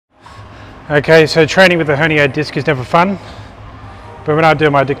Okay, so training with the herniated disc is never fun, but when I do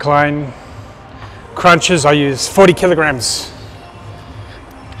my decline crunches, I use 40 kilograms.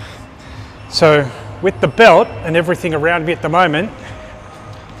 So with the belt and everything around me at the moment,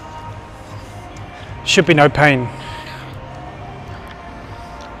 should be no pain.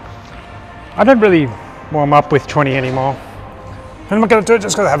 I don't really warm up with 20 anymore. And I'm not going to do it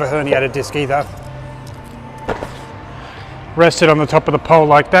just because I have a herniated disc either. Rest it on the top of the pole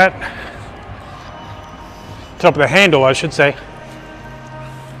like that. Top of the handle, I should say.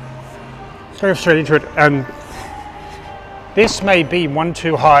 Go straight into it, and this may be one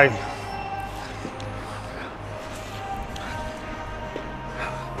too high.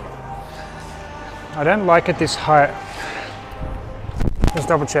 I don't like it this high. Let's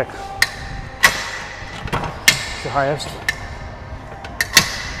double check. It's the highest.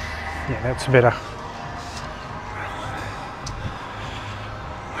 Yeah, that's better.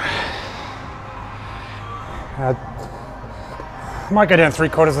 Might go down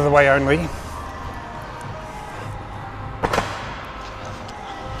 3/4 of the way only.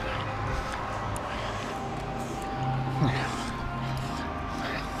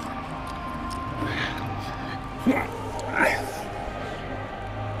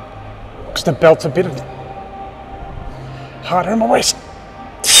 Because the belt's a bit harder on my waist.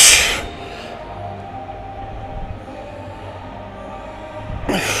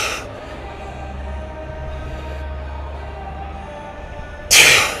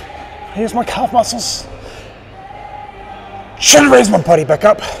 Here's my calf muscles. Trying to raise my body back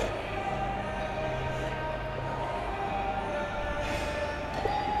up.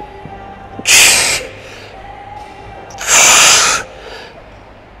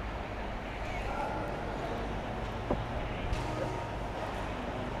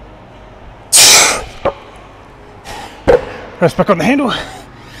 Press back on the handle.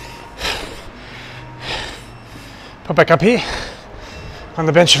 Put back up here on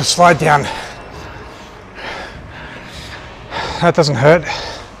the bench and slide down. That doesn't hurt.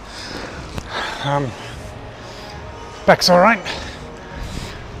 Back's all right.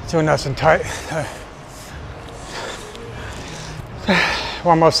 Doing nice and tight.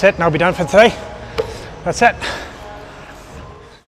 One more set and I'll be done for today. That's it.